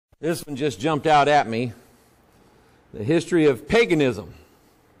This one just jumped out at me. The history of paganism.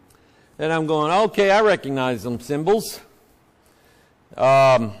 And I'm going, okay, I recognize them symbols.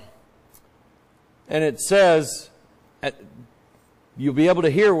 And it says, you'll be able to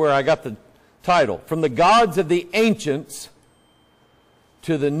hear where I got the title. From the gods of the ancients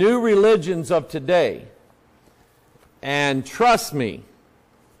to the new religions of today. And trust me,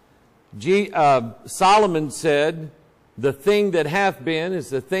 Solomon said, the thing that hath been is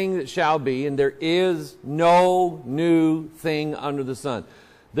the thing that shall be, and there is no new thing under the sun.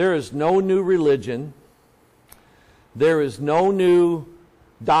 There is no new religion. There is no new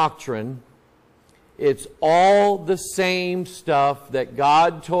doctrine. It's all the same stuff that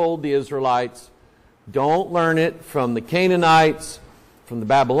God told the Israelites. Don't learn it from the Canaanites, from the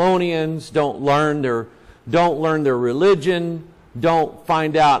Babylonians. Don't learn their religion. Don't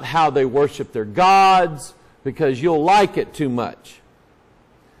find out how they worship their gods, because you'll like it too much.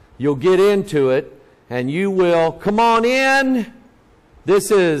 You'll get into it and you will, come on in.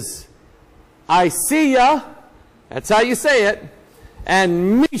 This is Isaiah. That's how you say it.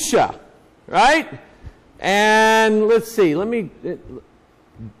 And Misha. Right? And let's see.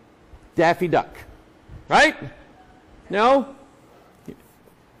 Daffy Duck. Right? No?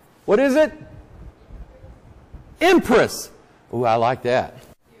 What is it? Empress. Ooh, I like that.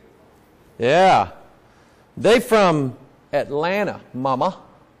 Yeah. They from Atlanta, Mama.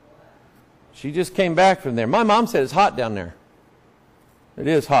 She just came back from there. My mom said it's hot down there. It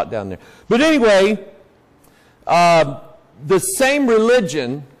is hot down there. But anyway, the same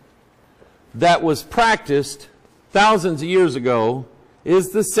religion that was practiced thousands of years ago is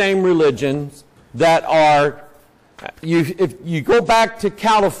the same religions that are, if you go back to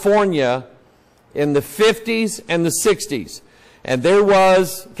California in the 50s and the 60s, and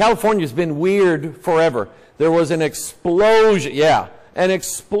California's been weird forever. There was an explosion, an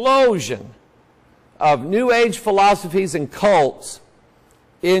explosion of New Age philosophies and cults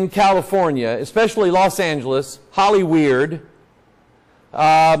in California, especially Los Angeles, Hollyweird.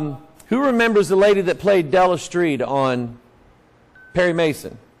 Who remembers the lady that played Della Street on Perry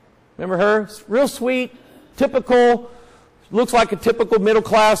Mason? Remember her? Real sweet, typical, looks like a typical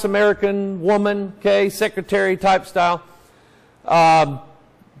middle-class American woman, okay, secretary type style.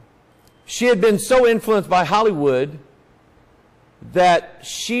 She had been so influenced by Hollywood that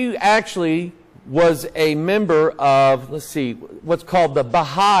she actually was a member of, what's called the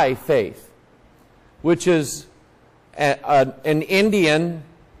Baha'i faith, which is an Indian,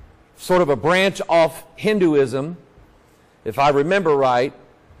 sort of a branch off Hinduism, if I remember right.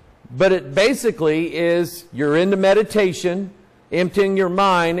 But it basically is, you're into meditation, emptying your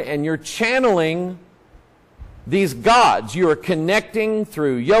mind, and you're channeling these gods. You are connecting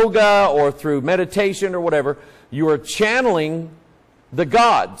through yoga or through meditation or whatever. You are channeling the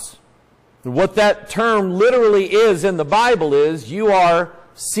gods. What that term literally is in the Bible is you are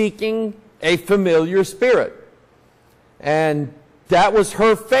seeking a familiar spirit. And that was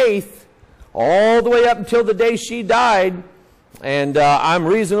her faith all the way up until the day she died. And I'm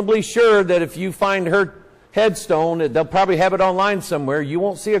reasonably sure that if you find her headstone, they'll probably have it online somewhere. You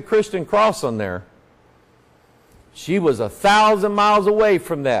won't see a Christian cross on there. She was 1,000 miles away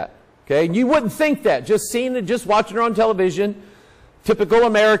from that. Okay, and you wouldn't think that, just seeing it, just watching her on television. Typical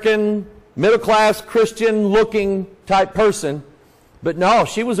American, middle-class, Christian-looking type person. But no,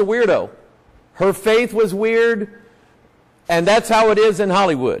 she was a weirdo. Her faith was weird, and that's how it is in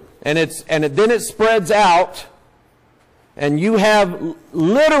Hollywood. And then it spreads out, and you have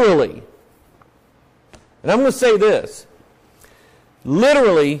literally, and I'm going to say this,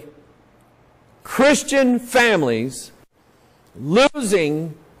 literally, Christian families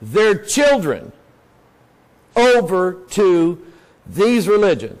losing their children over to these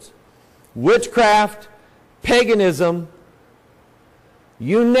religions. Witchcraft, paganism,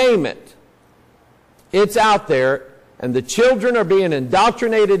 you name it. It's out there, and the children are being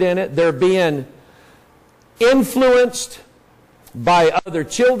indoctrinated in it. They're being influenced by other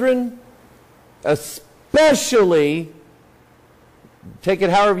children, especially, take it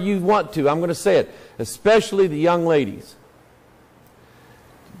however you want to, I'm going to say it, especially the young ladies.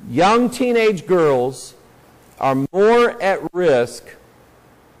 Young teenage girls are more at risk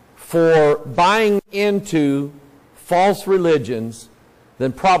for buying into false religions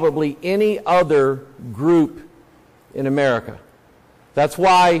than probably any other group in America. That's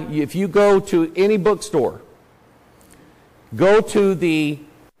why if you go to any bookstore, go to the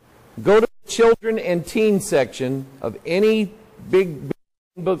children and teen section of any big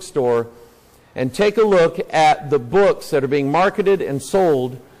bookstore and take a look at the books that are being marketed and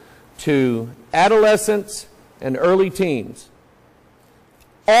sold to adolescents and early teens.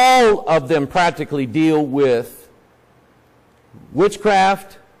 all of them practically deal with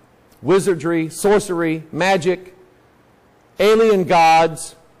witchcraft, wizardry, sorcery, magic, alien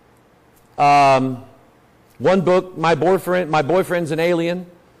gods. One book, My Boyfriend's an Alien,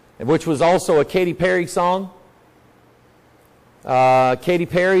 which was also a Katy Perry song. Katy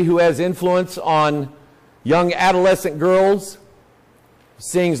Perry, who has influence on young adolescent girls,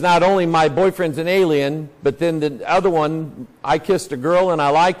 sings not only My Boyfriend's an Alien, but then the other one, I Kissed a Girl and I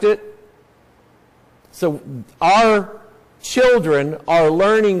Liked It. So our children are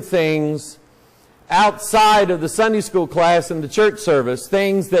learning things outside of the Sunday school class and the church service,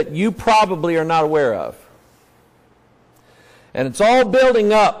 things that you probably are not aware of. And it's all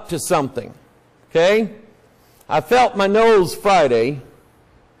building up to something. Okay? I felt my nose Friday.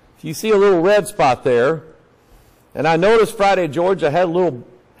 If you see a little red spot there, and I noticed Friday, George, I had a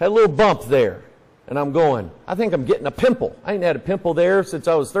little bump there. And I'm going, I think I'm getting a pimple. I ain't had a pimple there since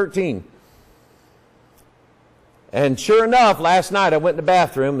I was 13. And sure enough, last night I went in the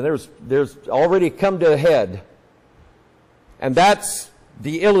bathroom and there's already come to a head. And that's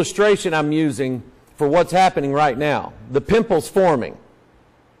the illustration I'm using for what's happening right now. The pimple's forming.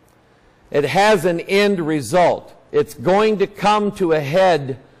 It has an end result. It's going to come to a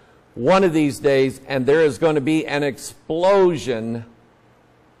head one of these days, and there is going to be an explosion.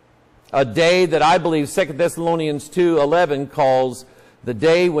 A day that I believe 2 Thessalonians 2:11 calls the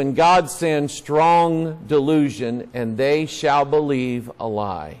day when God sends strong delusion, and they shall believe a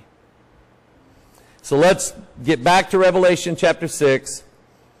lie. So let's get back to Revelation chapter 6,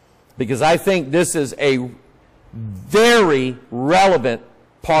 because I think this is a very relevant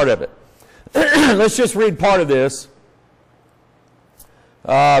part of it. Let's just read part of this.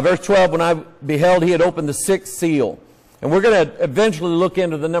 Verse 12, when I beheld, he had opened the sixth seal. And we're going to eventually look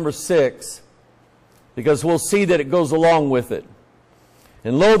into the number 6, because we'll see that it goes along with it.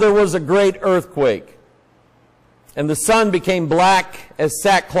 And lo, there was a great earthquake, and the sun became black as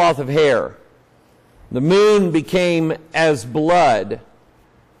sackcloth of hair. The moon became as blood.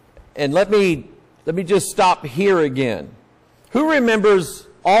 And let me just stop here again. Who remembers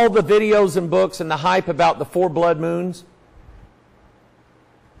all the videos and books and the hype about the 4 blood moons?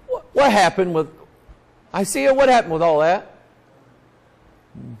 What happened with, I see it, what happened with all that?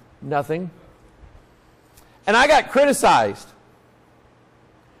 Nothing. And I got criticized.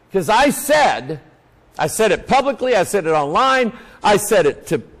 Because I said it publicly, I said it online, I said it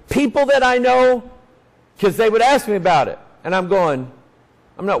to people that I know, because they would ask me about it. And I'm going,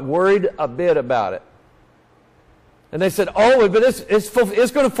 I'm not worried a bit about it. And they said, oh, but it's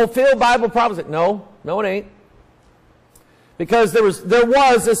going to fulfill Bible prophecy. No, it ain't. Because there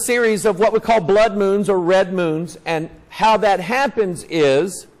was a series of what we call blood moons or red moons, and how that happens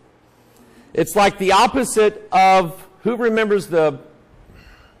is, it's like the opposite of, who remembers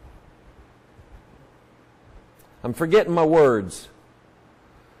I'm forgetting my words.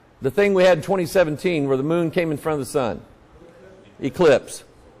 The thing we had in 2017 where the moon came in front of the sun. Eclipse.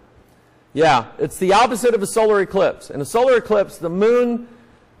 Yeah, it's the opposite of a solar eclipse. In a solar eclipse, the moon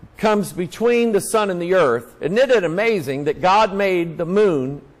comes between the sun and the earth. Isn't it amazing that God made the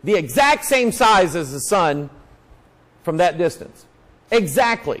moon the exact same size as the sun from that distance?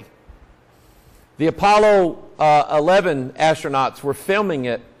 Exactly. The Apollo 11 astronauts were filming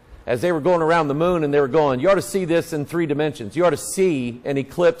it as they were going around the moon, and they were going, you ought to see this in 3 dimensions. You ought to see an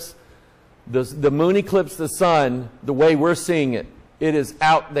eclipse, the moon eclipse the sun the way we're seeing it. It is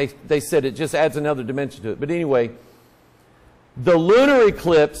out, they said it just adds another dimension to it. But anyway, the lunar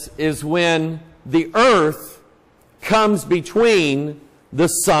eclipse is when the earth comes between the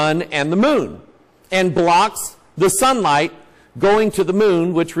sun and the moon and blocks the sunlight going to the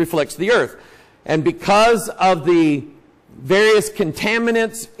moon, which reflects the earth. And because of the various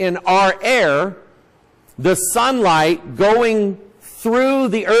contaminants in our air, the sunlight going through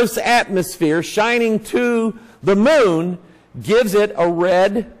the earth's atmosphere, shining to the moon, gives it a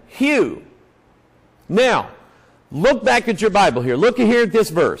red hue. Now, look back at your Bible here. Look here at this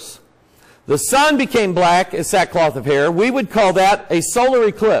verse. The sun became black as sackcloth of hair. We would call that a solar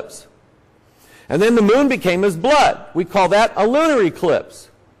eclipse. And then the moon became as blood. We call that a lunar eclipse.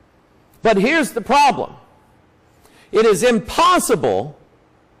 But here's the problem. It is impossible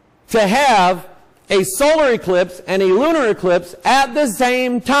to have a solar eclipse and a lunar eclipse at the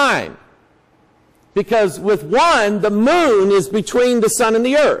same time. Because with one, the moon is between the sun and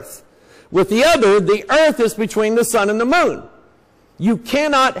the earth. With the other, the earth is between the sun and the moon. You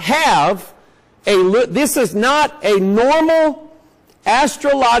cannot have this is not a normal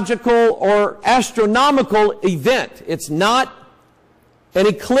astrological or astronomical event. It's not an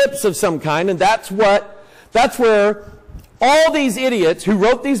eclipse of some kind, and that's where all these idiots who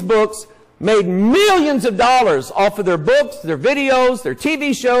wrote these books made millions of dollars off of their books, their videos, their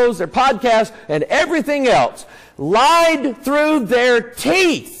TV shows, their podcasts, and everything else, lied through their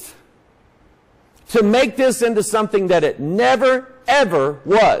teeth to make this into something that it never, ever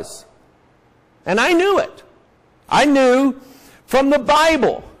was. And I knew it. I knew from the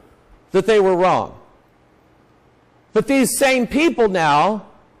Bible that they were wrong. But these same people now,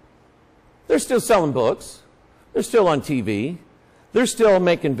 they're still selling books. They're still on TV. They're still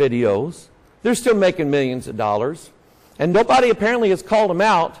making videos. They're still making millions of dollars. And nobody apparently has called them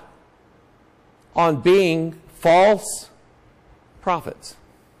out on being false prophets.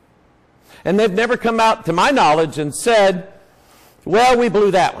 And they've never come out, to my knowledge, and said, well, we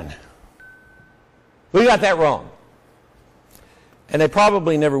blew that one. We got that wrong. And they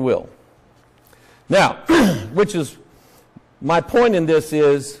probably never will. Now, which is, my point in this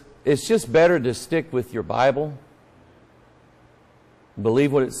is, it's just better to stick with your Bible.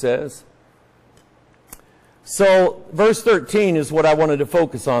 Believe what it says. So, verse 13 is what I wanted to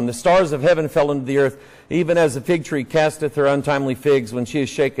focus on. The stars of heaven fell into the earth, even as a fig tree casteth her untimely figs when she is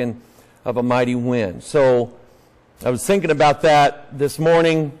shaken of a mighty wind. So, I was thinking about that this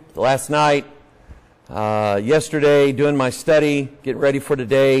morning, last night, yesterday, doing my study, getting ready for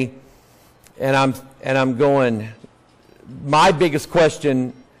today, and I'm going, my biggest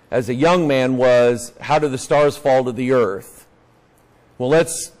question as a young man was, how do the stars fall to the earth? Well,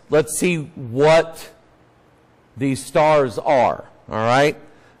 let's see what these stars are. All right.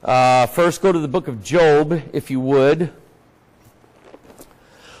 First, go to the book of Job, if you would.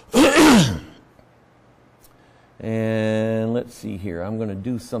 And let's see here. I'm going to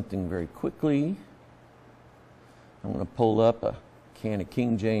do something very quickly. I'm going to pull up a can of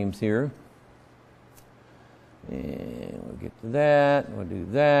King James here. And we'll get to that. We'll do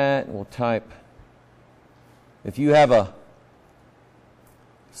that. And we'll type. If you have a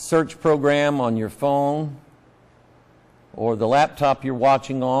search program on your phone, or the laptop you're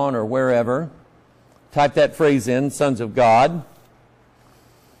watching on, or wherever, type that phrase in, sons of God.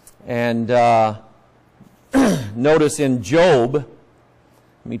 And notice in Job,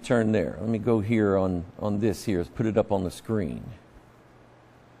 let me turn there. Let me go here on this here. Let's put it up on the screen.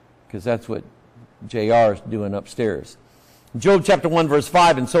 Because that's what JR is doing upstairs. Job chapter 1 verse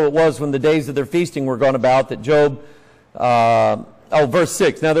 5, and so it was when the days of their feasting were gone about that Job, verse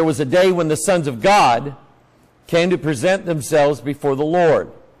 6. Now there was a day when the sons of God came to present themselves before the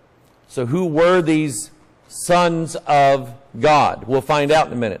Lord. So who were these sons of God? We'll find out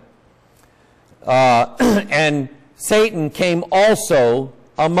in a minute. And Satan came also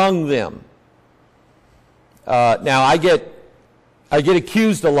among them. Now I get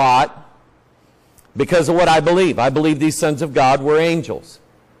accused a lot because of what I believe. I believe these sons of God were angels.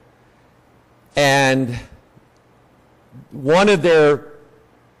 And one of their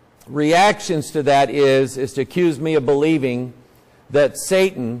reactions to that is to accuse me of believing that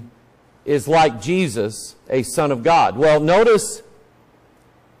Satan is like Jesus, a son of God. Well, notice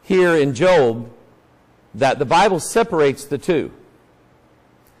here in Job that the Bible separates the two.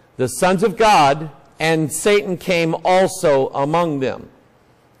 The sons of God and Satan came also among them.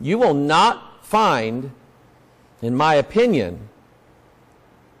 You will not find, in my opinion,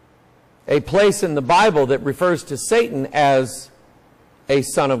 a place in the Bible that refers to Satan as a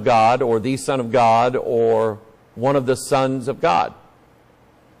son of God, or the son of God, or one of the sons of God.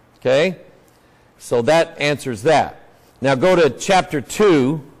 Okay? So that answers that. Now go to chapter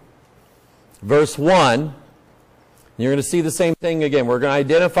 2, verse 1. You're going to see the same thing again. We're going to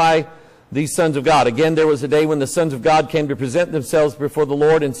identify these sons of God. Again, there was a day when the sons of God came to present themselves before the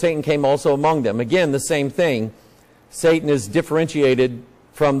Lord, and Satan came also among them. Again, the same thing. Satan is differentiated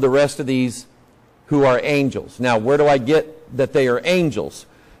from the rest of these who are angels. Now, where do I get that they are angels?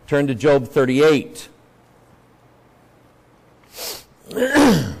 Turn to Job 38.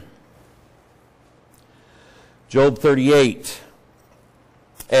 Job 38.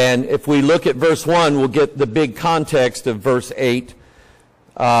 And if we look at verse 1, we'll get the big context of verse 8.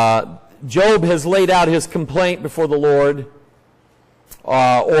 Job has laid out his complaint before the Lord,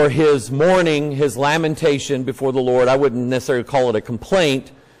 or his mourning, his lamentation before the Lord. I wouldn't necessarily call it a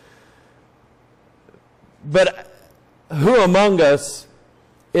complaint. But who among us,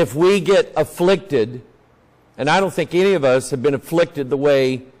 if we get afflicted, and I don't think any of us have been afflicted the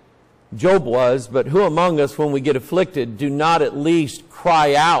way Job was, but who among us, when we get afflicted, do not at least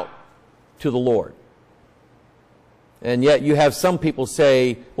cry out to the Lord? And yet you have some people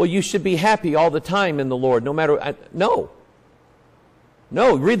say, well, you should be happy all the time in the Lord, no matter... No.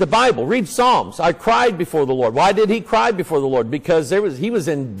 No, read the Bible, read Psalms. I cried before the Lord. Why did he cry before the Lord? Because he was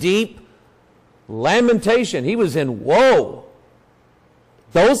in deep lamentation. He was in woe.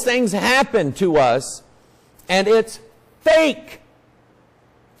 Those things happen to us, and it's fake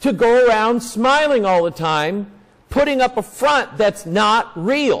to go around smiling all the time, putting up a front that's not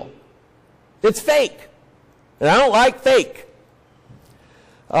real. It's fake. And I don't like fake.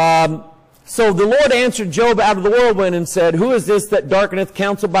 So the Lord answered Job out of the whirlwind and said, who is this that darkeneth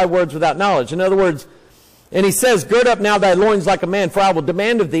counsel by words without knowledge? In other words, and he says, gird up now thy loins like a man, for I will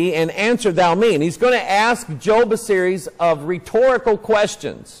demand of thee, and answer thou me. And he's going to ask Job a series of rhetorical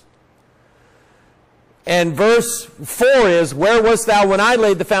questions. And verse 4 is, where wast thou when I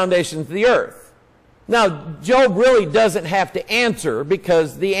laid the foundations of the earth? Now, Job really doesn't have to answer,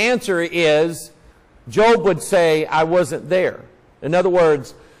 because the answer is, Job would say, I wasn't there. In other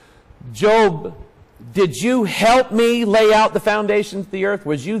words, Job, did you help me lay out the foundations of the earth?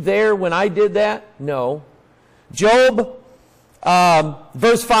 Was you there when I did that? No. Job,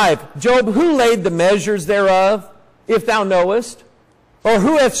 verse 5, Job, who laid the measures thereof, if thou knowest? Or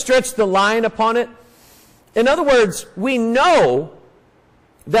who hath stretched the line upon it? In other words, we know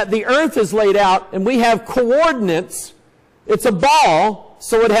that the earth is laid out, and we have coordinates. It's a ball,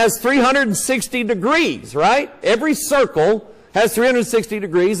 so it has 360 degrees, right? Every circle has 360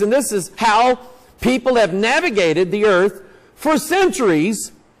 degrees, and this is how people have navigated the earth for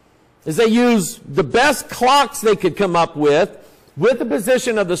centuries, is they use the best clocks they could come up with the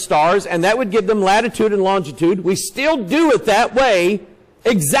position of the stars, and that would give them latitude and longitude. We still do it that way,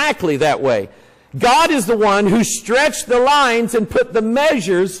 exactly that way. God is the one who stretched the lines and put the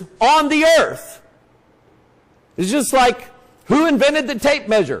measures on the earth. It's just like, who invented the tape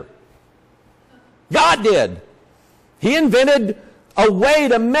measure? God did. He invented a way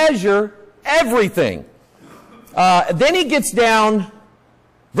to measure everything. Then he gets down,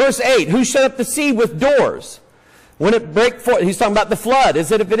 verse 8, who shut up the sea with doors? When it break forth, he's talking about the flood,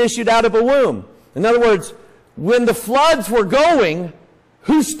 as if it issued out of a womb. In other words, when the floods were going,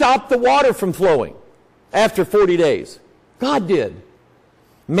 who stopped the water from flowing after 40 days? God did.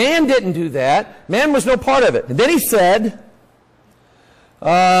 Man didn't do that. Man was no part of it. And then he said,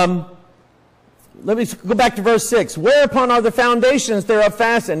 let me go back to verse 6. Whereupon are the foundations thereof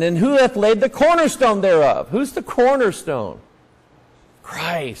fastened, and who hath laid the cornerstone thereof? Who's the cornerstone?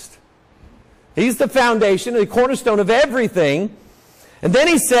 Christ. He's the foundation, the cornerstone of everything. And then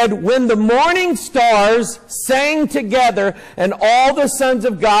he said, when the morning stars sang together, and all the sons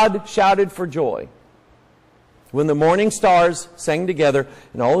of God shouted for joy. When the morning stars sang together,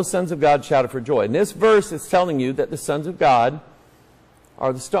 and all the sons of God shouted for joy. And this verse is telling you that the sons of God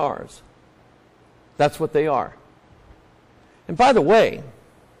are the stars. That's what they are. And by the way,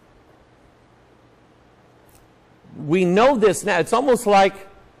 we know this now. It's almost like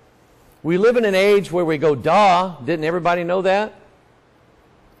we live in an age where we go, duh, didn't everybody know that?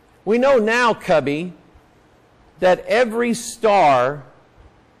 We know now, Cubby, that every star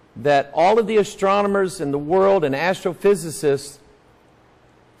that all of the astronomers in the world and astrophysicists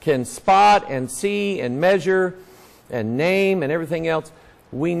can spot and see and measure and name and everything else,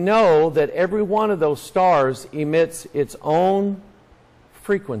 we know that every one of those stars emits its own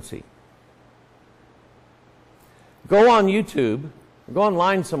frequency. Go on YouTube, go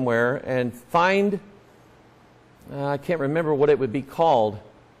online somewhere and find, I can't remember what it would be called,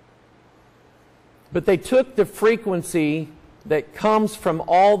 but they took the frequency that comes from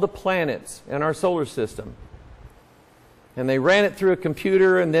all the planets in our solar system, and they ran it through a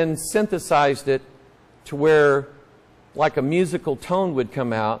computer and then synthesized it to where like a musical tone would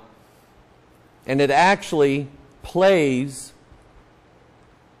come out, and it actually plays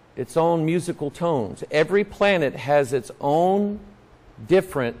its own musical tones. Every planet has its own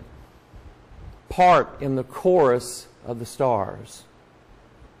different part in the chorus of the stars.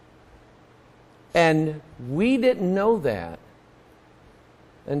 And we didn't know that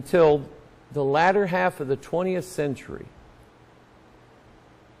until the latter half of the 20th century.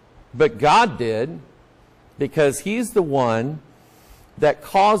 But God did, because He's the one that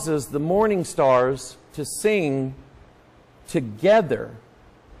causes the morning stars to sing together,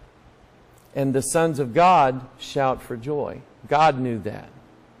 and the sons of God shout for joy. God knew that.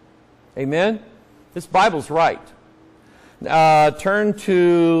 Amen? This Bible's right. Turn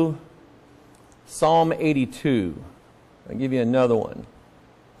to Psalm 82. I'll give you another one.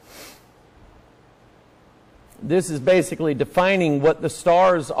 This is basically defining what the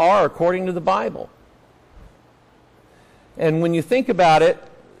stars are according to the Bible. And when you think about it,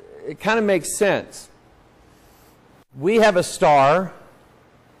 it kind of makes sense. We have a star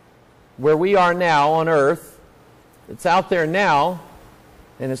where we are now on earth. It's out there now,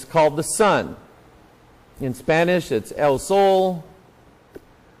 and it's called the sun. In Spanish, it's El Sol.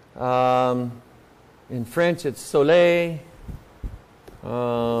 In French, it's soleil.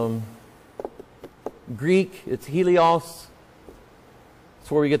 Greek, it's helios.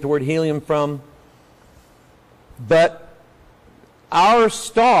 That's where we get the word helium from. But our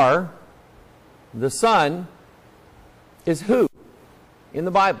star, the sun, is who in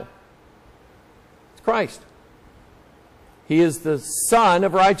the Bible? It's Christ. He is the Son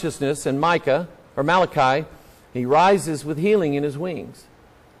of righteousness in Micah, or Malachi. He rises with healing in his wings.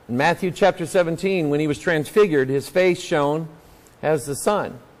 In Matthew chapter 17, when he was transfigured, his face shone as the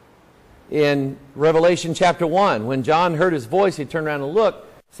sun. In Revelation chapter 1, when John heard his voice, he turned around and looked,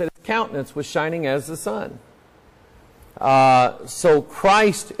 said his countenance was shining as the sun. So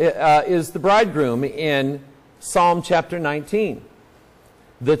Christ is the bridegroom in Psalm chapter 19.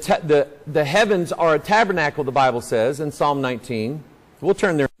 The heavens are a tabernacle, the Bible says, in Psalm 19. We'll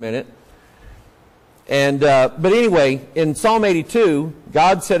turn there in a minute. And, but anyway, in Psalm 82,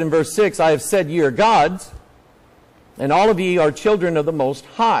 God said in verse 6, I have said ye are gods, and all of ye are children of the Most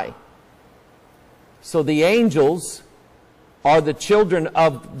High. So the angels are the children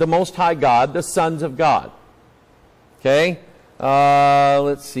of the Most High God, the sons of God. Okay?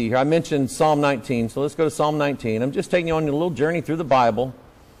 Let's see here. I mentioned Psalm 19, so let's go to Psalm 19. I'm just taking you on a little journey through the Bible.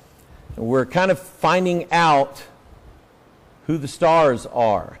 We're kind of finding out who the stars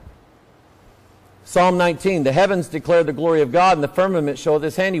are. Psalm 19, the heavens declare the glory of God, and the firmament showeth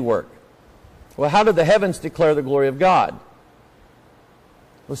his handiwork. Well, how did the heavens declare the glory of God?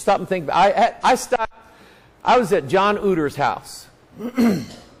 Let's stop and think. I was at John Uter's house. And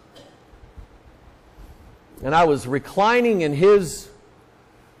I was reclining in his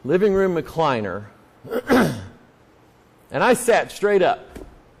living room recliner. And I sat straight up.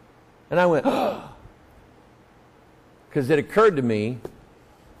 And I went, because it occurred to me,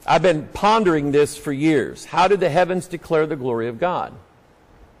 I've been pondering this for years. How did the heavens declare the glory of God?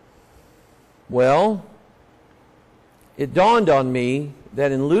 Well, it dawned on me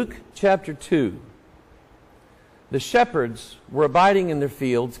that in Luke chapter 2, the shepherds were abiding in their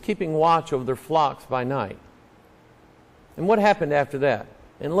fields, keeping watch over their flocks by night. And what happened after that?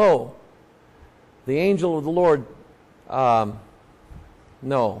 And lo, the angel of the Lord, I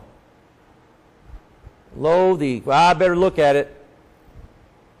better look at it.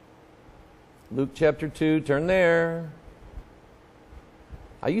 Luke chapter 2, turn there.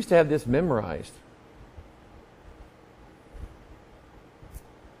 I used to have this memorized.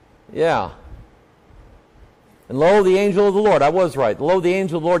 Yeah. And lo, the angel of the Lord, I was right. Lo, the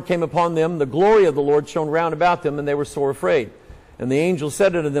angel of the Lord came upon them. The glory of the Lord shone round about them, and they were sore afraid. And the angel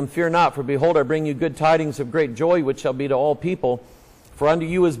said unto them, Fear not, for behold, I bring you good tidings of great joy, which shall be to all people. For unto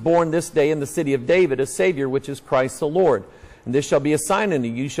you is born this day in the city of David a Savior, which is Christ the Lord. And this shall be a sign unto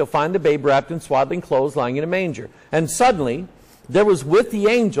you. You shall find the babe wrapped in swaddling clothes, lying in a manger. And suddenly there was with the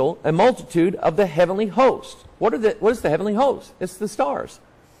angel a multitude of the heavenly host. What is the heavenly host? It's the stars.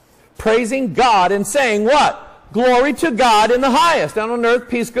 Praising God and saying what? Glory to God in the highest, and on earth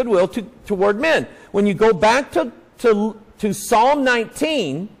peace, goodwill toward men. When you go back to Psalm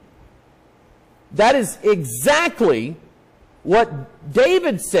 19, that is exactly what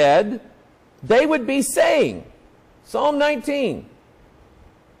David said they would be saying. Psalm 19.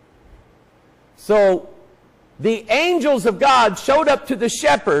 So the angels of God showed up to the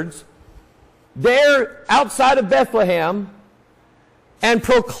shepherds there outside of Bethlehem and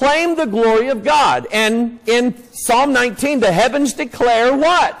proclaimed the glory of God. And in Psalm 19, the heavens declare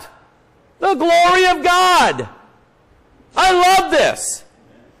what? The glory of God. I love this.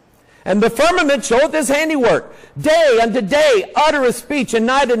 And the firmament showeth his handiwork. Day unto day uttereth speech, and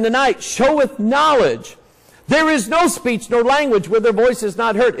night unto night showeth knowledge. There is no speech nor language where their voice is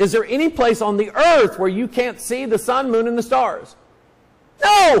not heard. Is there any place on the earth where you can't see the sun, moon, and the stars?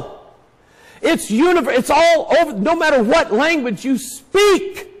 No! It's all over. No matter what language you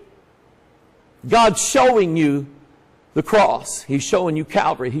speak, God's showing you the cross. He's showing you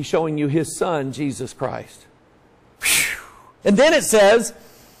Calvary. He's showing you His Son, Jesus Christ. Whew. And then it says,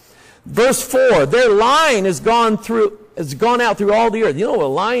 verse 4, their line has gone out through all the earth. You know what a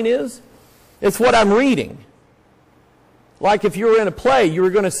line is? It's what I'm reading. Like if you were in a play, you're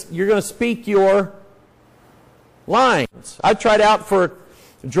going to speak your lines. I tried out for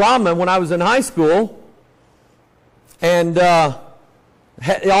drama when I was in high school, and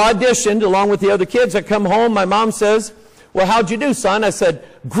auditioned along with the other kids. I come home, my mom says, well, how'd you do, son? I said,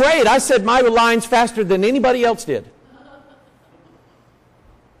 great. I said my lines faster than anybody else did.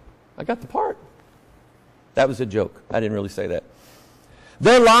 I got the part. That was a joke. I didn't really say that.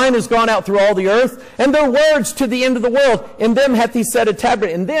 Their line has gone out through all the earth, and their words to the end of the world. In them hath he set a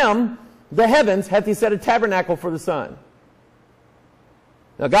tabernacle. In them, the heavens, hath he set a tabernacle for the sun.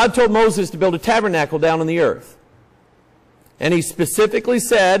 Now God told Moses to build a tabernacle down on the earth. And he specifically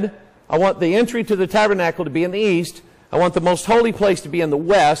said, I want the entry to the tabernacle to be in the east. I want the most holy place to be in the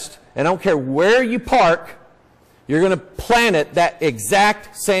west. And I don't care where you park, you're going to plan it that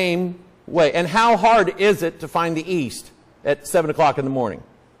exact same way. And how hard is it to find the east at 7 o'clock in the morning?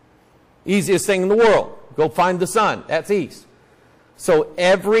 Easiest thing in the world. Go find the sun. That's east. So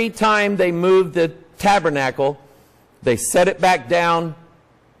every time they moved the tabernacle, they set it back down.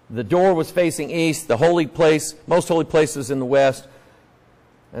 The door was facing east. The holy place, most holy place was in the west.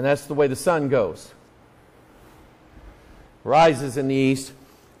 And that's the way the sun goes. Rises in the east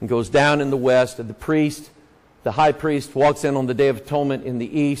and goes down in the west. And the priest, the high priest, walks in on the Day of Atonement in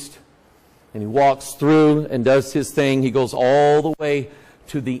the east. And he walks through and does his thing. He goes all the way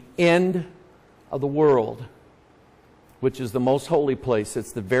to the end of the world, which is the most holy place.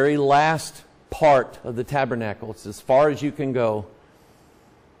 It's the very last part of the tabernacle. It's as far as you can go.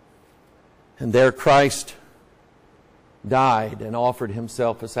 And there Christ died and offered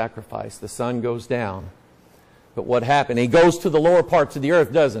himself a sacrifice. The sun goes down. But what happened? He goes to the lower parts of the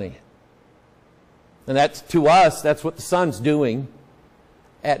earth, doesn't he? And that's, to us, that's what the sun's doing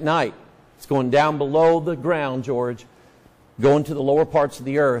at night. It's going down below the ground, George, going to the lower parts of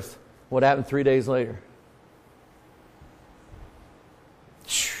the earth. What happened 3 days later?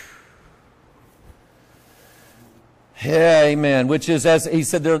 Yeah, amen. Which is, as he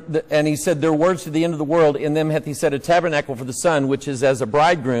said, and he said, their words to the end of the world. In them hath he set a tabernacle for the sun, which is as a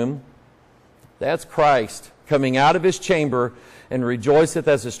bridegroom. That's Christ coming out of his chamber and rejoiceth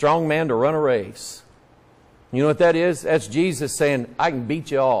as a strong man to run a race. You know what that is? That's Jesus saying, I can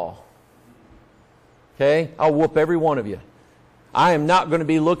beat you all. Okay? I'll whoop every one of you. I am not going to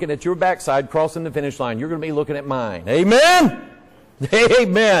be looking at your backside crossing the finish line. You're going to be looking at mine. Amen?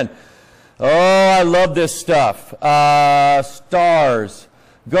 Amen. Oh, I love this stuff. Stars.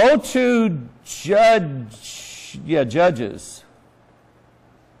 Go to Judges.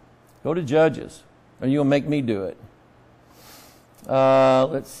 Go to Judges. Or you'll make me do it.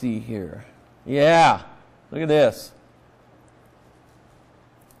 Let's see here. Yeah. Look at this.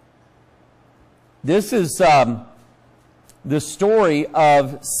 This is the story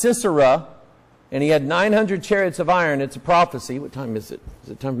of Sisera. And he had 900 chariots of iron. It's a prophecy. What time is it? Is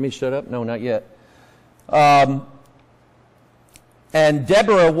it time for me to shut up? No, not yet. And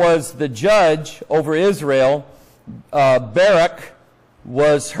Deborah was the judge over Israel. Barak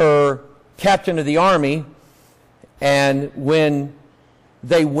was her captain of the army. And when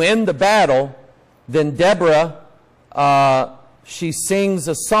they win the battle, then Deborah, she sings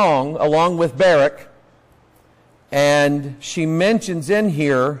a song along with Barak. And she mentions in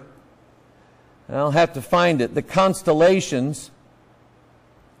here, I'll have to find it, the constellations.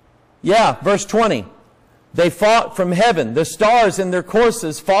 Yeah, verse 20. They fought from heaven. The stars in their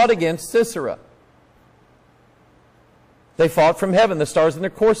courses fought against Sisera. They fought from heaven. The stars in their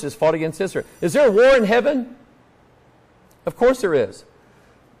courses fought against Sisera. Is there a war in heaven? Of course there is.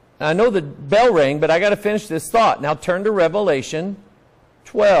 I know the bell rang, but I got to finish this thought. Now turn to Revelation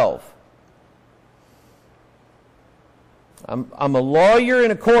 12. I'm a lawyer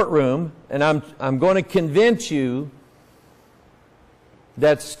in a courtroom, and I'm going to convince you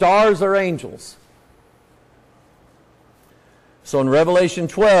that stars are angels. So in Revelation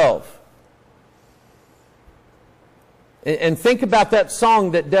 12, and think about that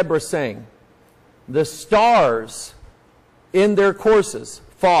song that Deborah sang. The stars in their courses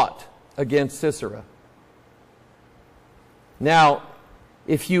fought against Sisera. Now,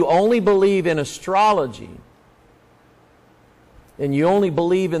 if you only believe in astrology, and you only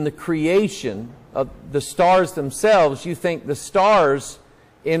believe in the creation of the stars themselves, you think the stars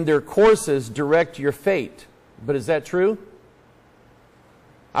in their courses direct your fate. But is that true?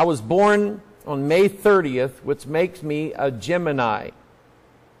 I was born on May 30th, which makes me a Gemini.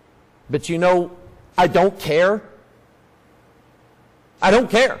 But you know, I don't care. I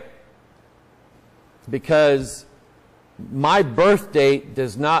don't care. Because my birth date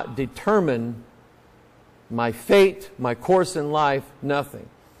does not determine my fate, my course in life, nothing.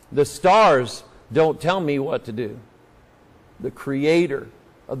 The stars don't tell me what to do. The creator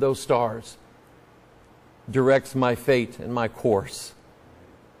of those stars directs my fate and my course.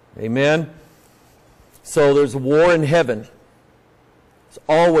 Amen? So there's a war in heaven. There's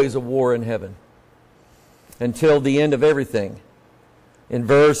always a war in heaven. Until the end of everything. In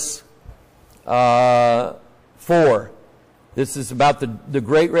verse 4, this is about the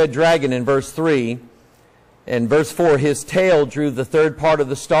great red dragon in verse 3. In verse 4, his tail drew the third part of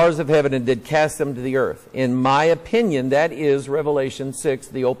the stars of heaven and did cast them to the earth. In my opinion, that is Revelation 6,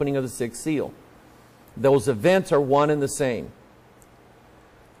 the opening of the sixth seal. Those events are one and the same.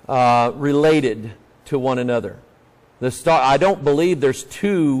 related to one another. I don't believe there's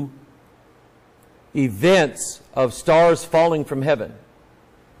two events of stars falling from heaven.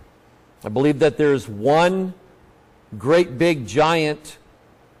 I believe that there's one great big giant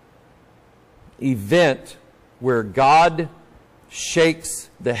event where God shakes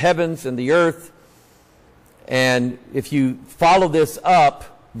the heavens and the earth. And if you follow this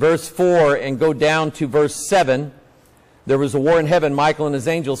up, verse 4, and go down to verse 7, there was a war in heaven. Michael and his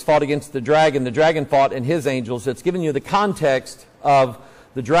angels fought against the dragon. The dragon fought and his angels. It's giving you the context of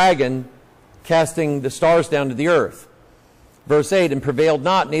the dragon casting the stars down to the earth. Verse 8, and prevailed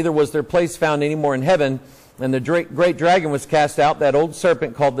not, neither was their place found any more in heaven. And the great dragon was cast out, that old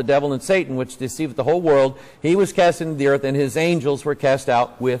serpent called the devil and Satan, which deceiveth the whole world. He was cast into the earth, and his angels were cast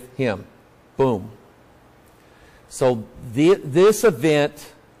out with him. Boom. So this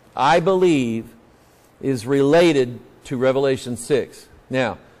event, I believe, is related to Revelation 6.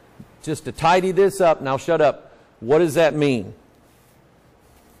 Now, just to tidy this up, and I'll shut up, what does that mean?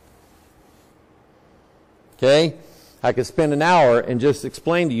 Okay? I could spend an hour and just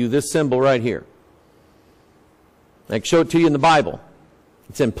explain to you this symbol right here. I can show it to you in the Bible.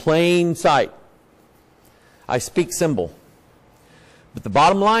 It's in plain sight. I speak symbol. But the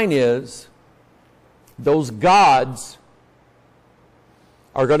bottom line is, those gods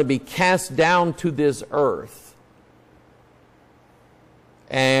are going to be cast down to this earth.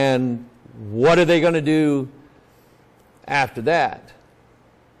 And what are they going to do after that?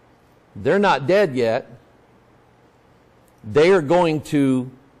 They're not dead yet. They are going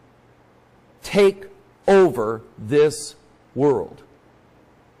to take over this world.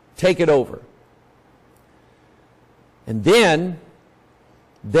 Take it over. And then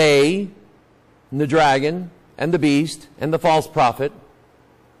they, and the dragon, and the beast, and the false prophet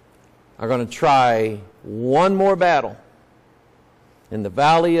are going to try one more battle in the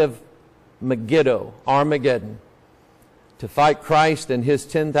valley of Megiddo, Armageddon, to fight Christ and his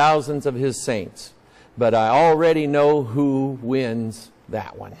 10,000s of his saints. But I already know who wins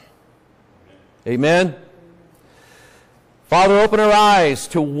that one. Amen? Father, open our eyes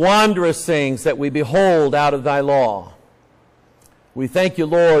to wondrous things that we behold out of thy law. We thank you,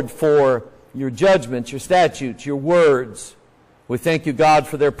 Lord, for your judgments, your statutes, your words. We thank you, God,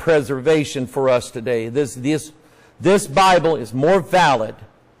 for their preservation for us today. This Bible is more valid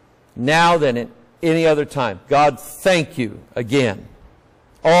now than at any other time. God, thank you again.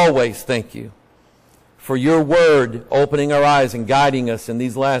 Always thank you for your word opening our eyes and guiding us in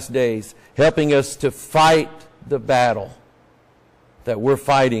these last days, helping us to fight the battle that we're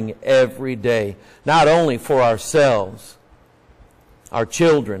fighting every day, not only for ourselves, our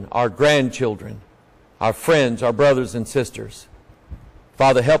children, our grandchildren, our friends, our brothers and sisters.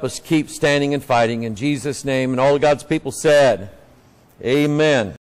 Father, help us keep standing and fighting in Jesus' name. And all of God's people said, amen.